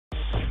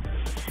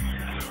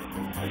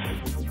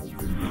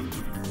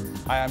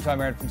Hi, I'm Tom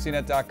Merritt from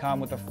CNET.com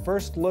with a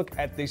first look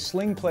at the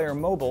SlingPlayer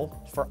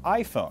mobile for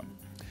iPhone.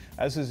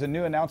 This is a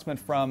new announcement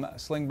from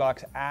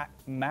Slingbox at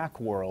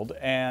Macworld,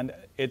 and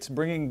it's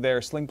bringing their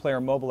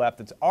SlingPlayer mobile app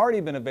that's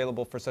already been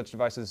available for such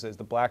devices as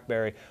the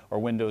BlackBerry or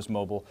Windows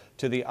Mobile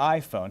to the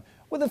iPhone,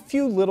 with a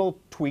few little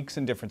tweaks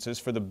and differences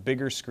for the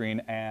bigger screen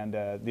and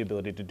the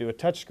ability to do a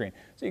touchscreen.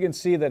 So you can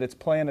see that it's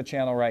playing a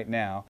channel right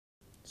now.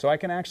 So I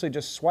can actually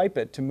just swipe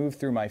it to move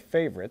through my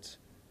favorites,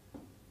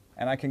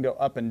 and I can go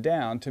up and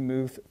down to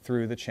move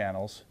through the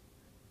channels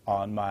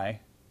on my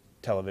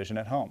television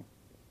at home.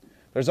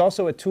 There's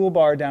also a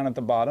toolbar down at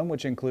the bottom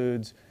which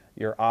includes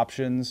your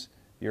options,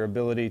 your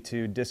ability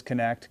to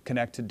disconnect,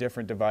 connect to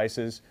different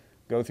devices,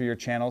 go through your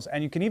channels,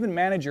 and you can even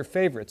manage your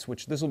favorites,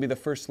 which this will be the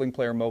first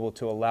SlingPlayer mobile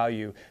to allow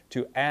you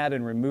to add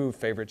and remove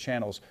favorite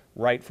channels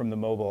right from the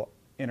mobile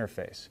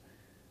interface.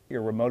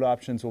 Your remote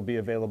options will be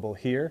available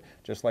here,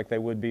 just like they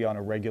would be on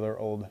a regular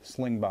old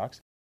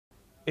Slingbox.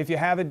 If you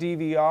have a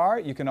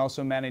DVR, you can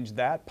also manage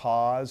that,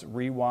 pause,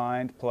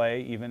 rewind,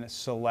 play, even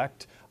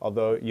select,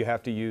 although you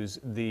have to use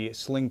the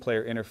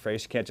SlingPlayer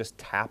interface. You can't just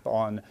tap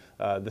on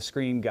the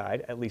screen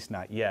guide, at least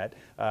not yet,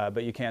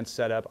 but you can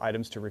set up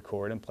items to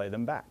record and play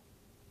them back.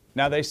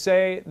 Now they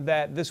say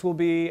that this will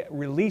be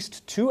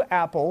released to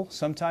Apple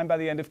sometime by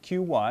the end of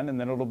Q1, and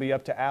then it'll be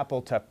up to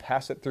Apple to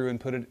pass it through and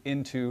put it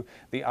into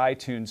the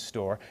iTunes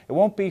store. It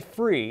won't be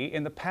free.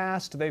 In the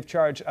past, they've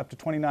charged up to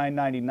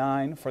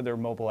 $29.99 for their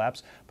mobile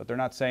apps, but they're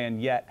not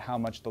saying yet how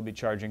much they'll be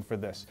charging for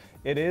this.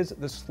 It is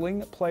the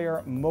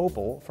SlingPlayer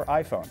Mobile for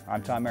iPhone.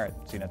 I'm Tom Merritt,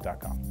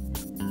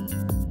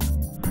 CNET.com.